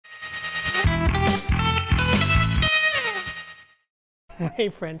Hey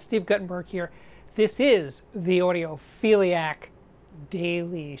friends, Steve Guttenberg here. This is the Audiophiliac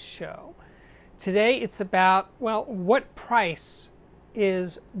Daily Show. Today it's about, well, what price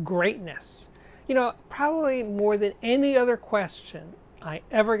is greatness? You know, probably more than any other question I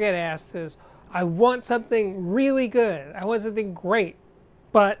ever get asked is, I want something really good. I want something great,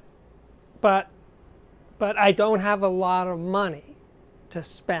 but I don't have a lot of money to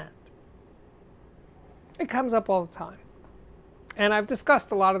spend. It comes up all the time. And I've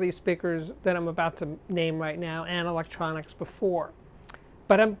discussed a lot of these speakers that I'm about to name right now and electronics before.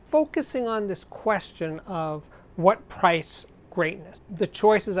 But I'm focusing on this question of what price greatness. The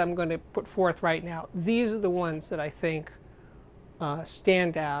choices I'm going to put forth right now, these are the ones that I think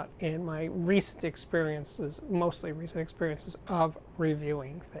stand out in my recent experiences, mostly recent experiences of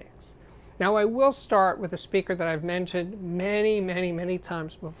reviewing things. Now I will start with a speaker that I've mentioned many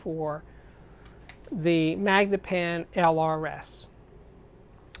times before, the Magnapan LRS.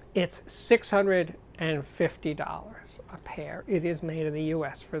 It's $650 a pair. It is made in the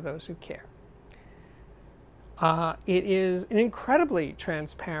US for those who care. It is an incredibly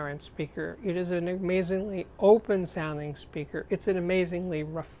transparent speaker. It is an amazingly open sounding speaker. It's an amazingly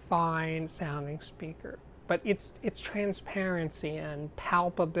refined sounding speaker. But its transparency and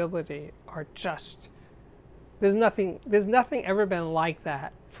palpability are just, there's nothing ever been like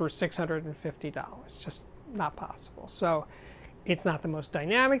that for $650. Just not possible. So it's not the most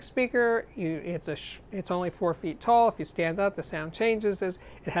dynamic speaker. It's only 4 feet tall. If you stand up, the sound changes. It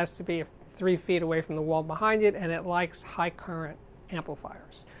has to be 3 feet away from the wall behind it, and it likes high current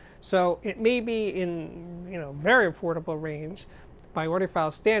amplifiers. So it may be in, you know, very affordable range by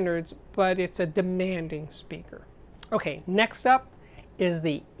audiophile standards, but it's a demanding speaker. Okay, next up is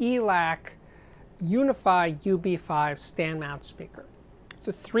the ELAC Unify UB5 stand mount speaker. It's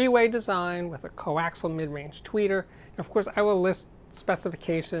a 3-way design with a coaxial mid-range tweeter. And of course, I will list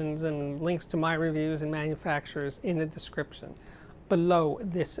specifications and links to my reviews and manufacturers in the description below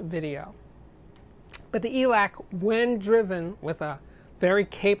this video. But the ELAC, when driven with a very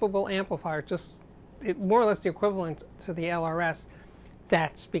capable amplifier, more or less the equivalent to the LRS,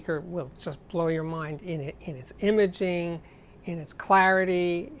 that speaker will just blow your mind in its imaging, in its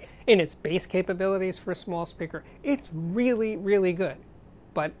clarity, in its bass capabilities for a small speaker. It's really good,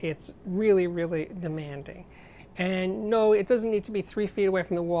 but it's really demanding. And no, it doesn't need to be 3 feet away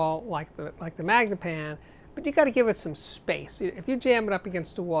from the wall like the Magnapan, but you got to give it some space. If you jam it up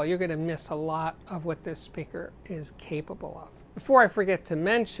against the wall, you're going to miss a lot of what this speaker is capable of. Before I forget to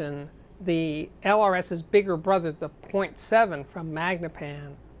mention, the LRS's bigger brother, the 0.7 from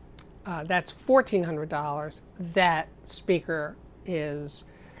Magnapan, that's $1,400. That speaker is,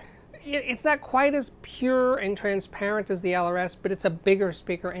 it's not quite as pure and transparent as the LRS, but it's a bigger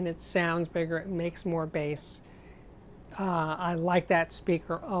speaker and it sounds bigger, it makes more bass. I like that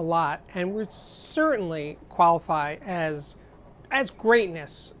speaker a lot, and would certainly qualify as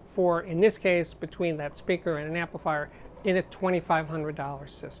greatness for, in this case, between that speaker and an amplifier in a $2,500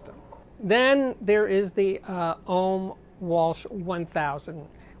 system. Then there is the Ohm Walsh 1000,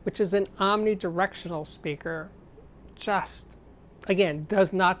 which is an omnidirectional speaker. Just, again,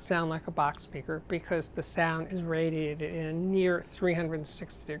 does not sound like a box speaker because the sound is radiated in a near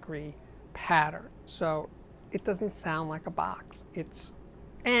 360-degree pattern. So it doesn't sound like a box.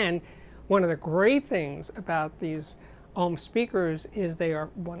 And one of the great things about these Ohm speakers is they are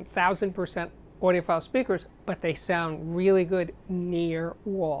 1000% audiophile speakers, but they sound really good near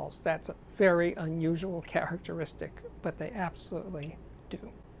walls. That's a very unusual characteristic, but they absolutely do.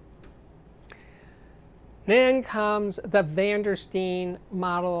 Then comes the Vandersteen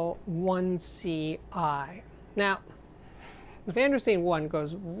Model 1CI. Now, the Vandersteen 1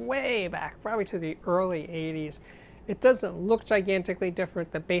 goes way back, probably to the early 80s. It doesn't look gigantically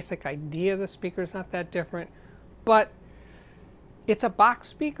different. The basic idea of the speaker is not that different, but it's a box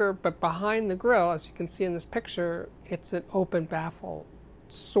speaker, but behind the grill, as you can see in this picture, it's an open baffle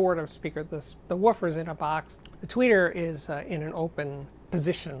sort of speaker. The woofer's in a box. The tweeter is in an open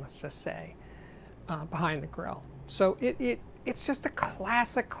position, let's just say, behind the grill. So it's just a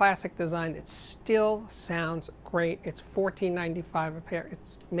classic design that still sounds great. It's $14.95 a pair.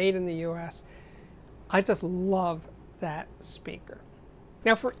 It's made in the US. I just love that speaker.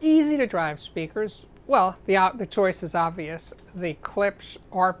 Now for easy to drive speakers, well, the choice is obvious. The Klipsch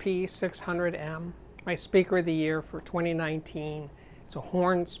RP600M, my speaker of the year for 2019. It's a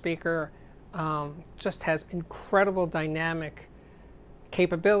horn speaker, just has incredible dynamic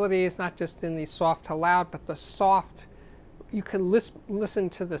capabilities, not just in the soft to loud, but the soft. You can listen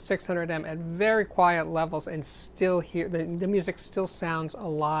to the 600M at very quiet levels and still hear, the music still sounds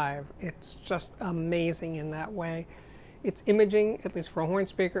alive. It's just amazing in that way. Its imaging, at least for a horn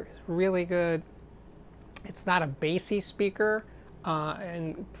speaker, is really good. It's not a bassy speaker,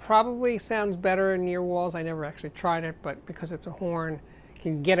 and probably sounds better near walls. I never actually tried it, but because it's a horn, it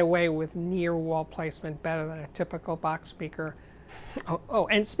can get away with near wall placement better than a typical box speaker. Oh,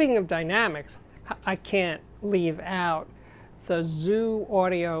 and speaking of dynamics, I can't leave out the Zoo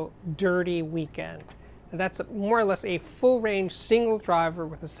Audio Dirty Weekend. That's more or less a full-range single driver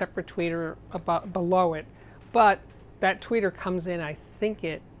with a separate tweeter below it, but that tweeter comes in, I think,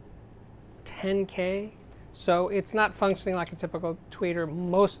 at 10K, so it's not functioning like a typical tweeter.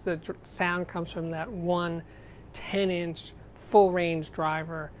 Most of the sound comes from that one 10-inch full-range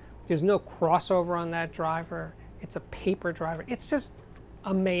driver. There's no crossover on that driver. It's a paper driver. It's just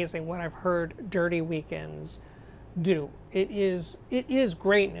amazing what I've heard Dirty Weekends do. It is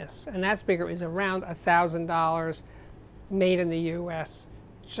greatness, and that speaker is around $1,000, made in the US.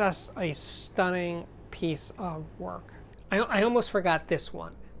 Just a stunning piece of work. I almost forgot this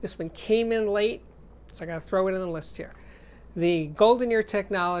one. This one came in late, so I gotta throw it in the list here. The Golden Ear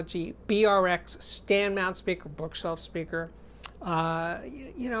Technology BRX stand mount speaker, bookshelf speaker.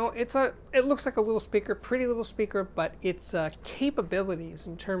 You know, it looks like a little speaker, pretty little speaker, but its capabilities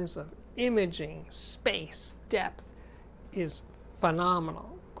in terms of imaging, space, depth is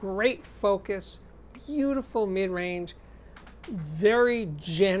phenomenal. Great focus, beautiful mid-range, very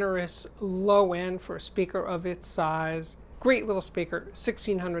generous low end for a speaker of its size. Great little speaker,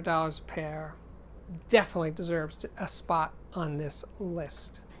 $1,600 a pair. Definitely deserves a spot on this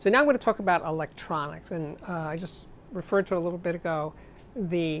list. So now I'm going to talk about electronics, and I just referred to it a little bit ago,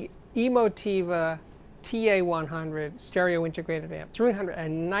 the Emotiva TA100 stereo integrated amp,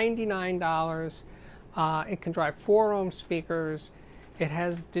 $399. It can drive 4-ohm speakers. It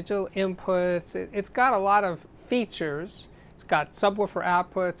has digital inputs. It's got a lot of features. It's got subwoofer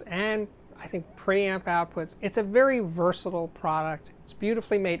outputs and I think preamp outputs. It's a very versatile product. It's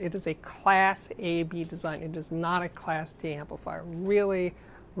beautifully made. It is a Class AB design. It is not a Class D amplifier. Really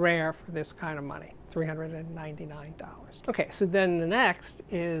rare for this kind of money. $399. Okay, so then the next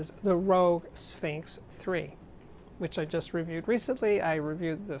is the Rogue Sphinx 3, which I just reviewed recently. I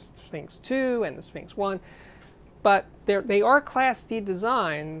reviewed the Sphinx 2 and the Sphinx 1, but they are Class D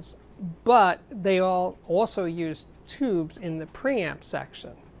designs, but they all also use tubes in the preamp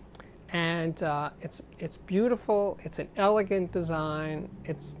section. And it's beautiful. It's an elegant design.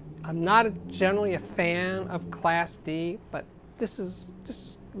 I'm not generally a fan of Class D, but this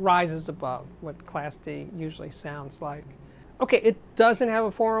rises above what Class D usually sounds like. Okay, it doesn't have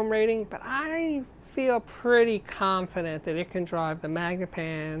a 4-ohm rating, but I feel pretty confident that it can drive the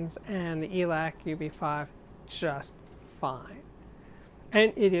Magnepans and the ELAC UB5 just fine.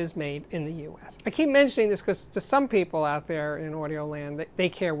 And it is made in the US. I keep mentioning this because to some people out there in audio land, they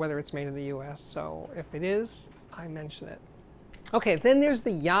care whether it's made in the US, so if it is, I mention it. Okay, then there's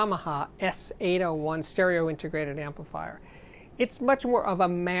the Yamaha S801 stereo integrated amplifier. It's much more of a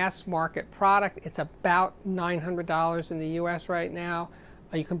mass market product. It's about $900 in the US right now.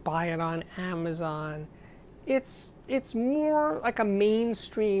 You can buy it on Amazon. It's more like a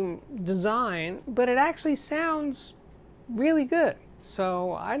mainstream design, but it actually sounds really good.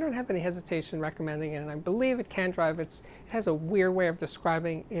 So I don't have any hesitation recommending it, and I believe it can drive. It has a weird way of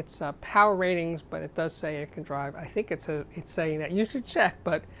describing its power ratings, but it does say it can drive. I think it's saying that. You should check,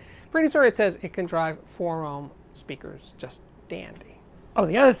 but pretty sure it says it can drive 4-ohm speakers. Just dandy. Oh,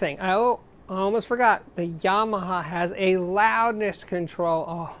 the other thing, I almost forgot. The Yamaha has a loudness control.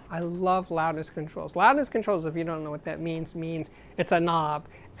 Oh, I love loudness controls. Loudness controls, if you don't know what that means it's a knob,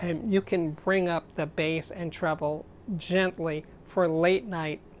 and you can bring up the bass and treble gently for late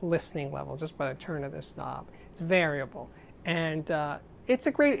night listening level just by the turn of this knob. It's variable, and it's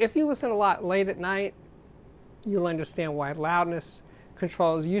a great, if you listen a lot late at night, you'll understand why loudness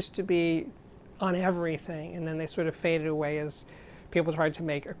controls used to be on everything, and then they sort of faded away as people tried to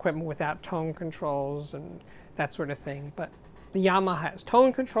make equipment without tone controls and that sort of thing. But the Yamaha has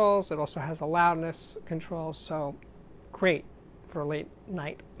tone controls. It also has a loudness control, so great for late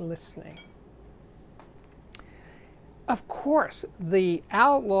night listening. Of course, the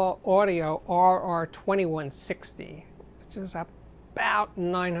Outlaw Audio RR2160, which is about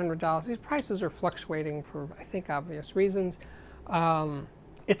 $900. These prices are fluctuating for, I think, obvious reasons.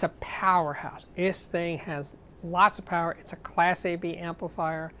 It's a powerhouse. This thing has lots of power. It's a Class AB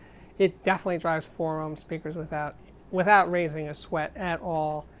amplifier. It definitely drives 4-ohm speakers without raising a sweat at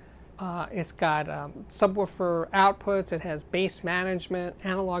all. It's got subwoofer outputs. It has bass management,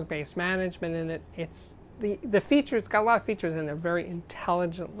 analog bass management in it. It's got a lot of features, and they're very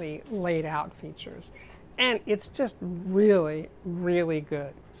intelligently laid out features. And it's just really, really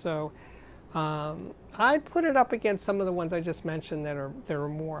good. So I put it up against some of the ones I just mentioned that are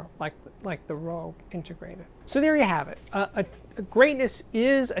more like the Rogue integrated. So there you have it. Greatness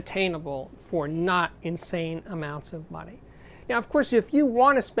is attainable for not insane amounts of money. Now, of course, if you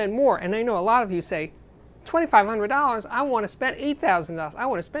want to spend more, and I know a lot of you say, $2,500, I want to spend $8,000, I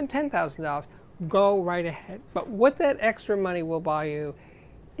want to spend $10,000, go right ahead. But what that extra money will buy you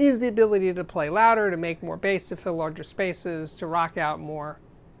is the ability to play louder, to make more bass, to fill larger spaces, to rock out more.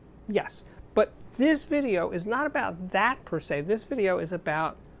 Yes, but this video is not about that per se. This video is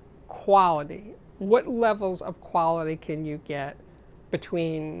about quality. What levels of quality can you get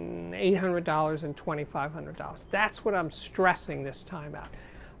between $800 and $2,500? That's what I'm stressing this time out.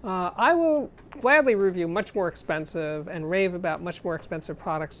 I will gladly review much more expensive and rave about much more expensive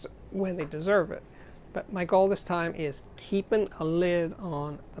products when they deserve it. But my goal this time is keeping a lid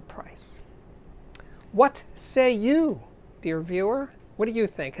on the price. What say you, dear viewer? What do you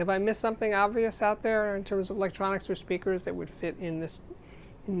think? Have I missed something obvious out there in terms of electronics or speakers that would fit in this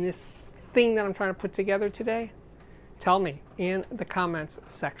thing that I'm trying to put together today? Tell me in the comments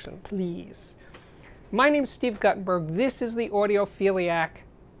section, please. My name is Steve Guttenberg. This is the Audiophiliac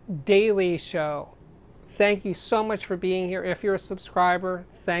Daily Show. Thank you so much for being here. If you're a subscriber,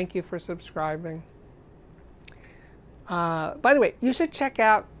 thank you for subscribing. By the way, you should check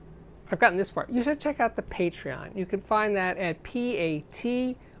out, I've gotten this far, you should check out the Patreon. You can find that at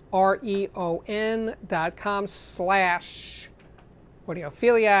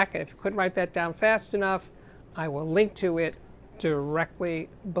patreon.com/audiophiliac. And if you couldn't write that down fast enough, I will link to it directly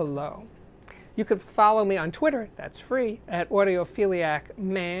below. You can follow me on Twitter, that's free, at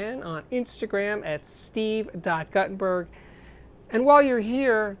AudiophiliacMan, on Instagram at steve.guttenberg. And while you're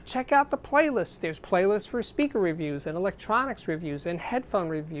here, check out the playlists. There's playlists for speaker reviews and electronics reviews and headphone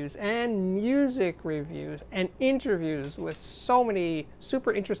reviews and music reviews and interviews with so many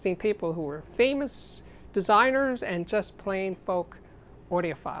super interesting people who are famous designers and just plain folk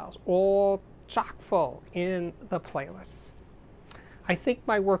audiophiles, all chock full in the playlists. I think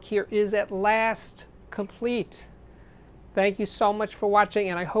my work here is at last complete. Thank you so much for watching,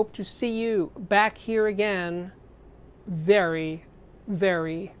 and I hope to see you back here again very,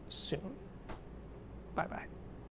 very soon. Bye-bye.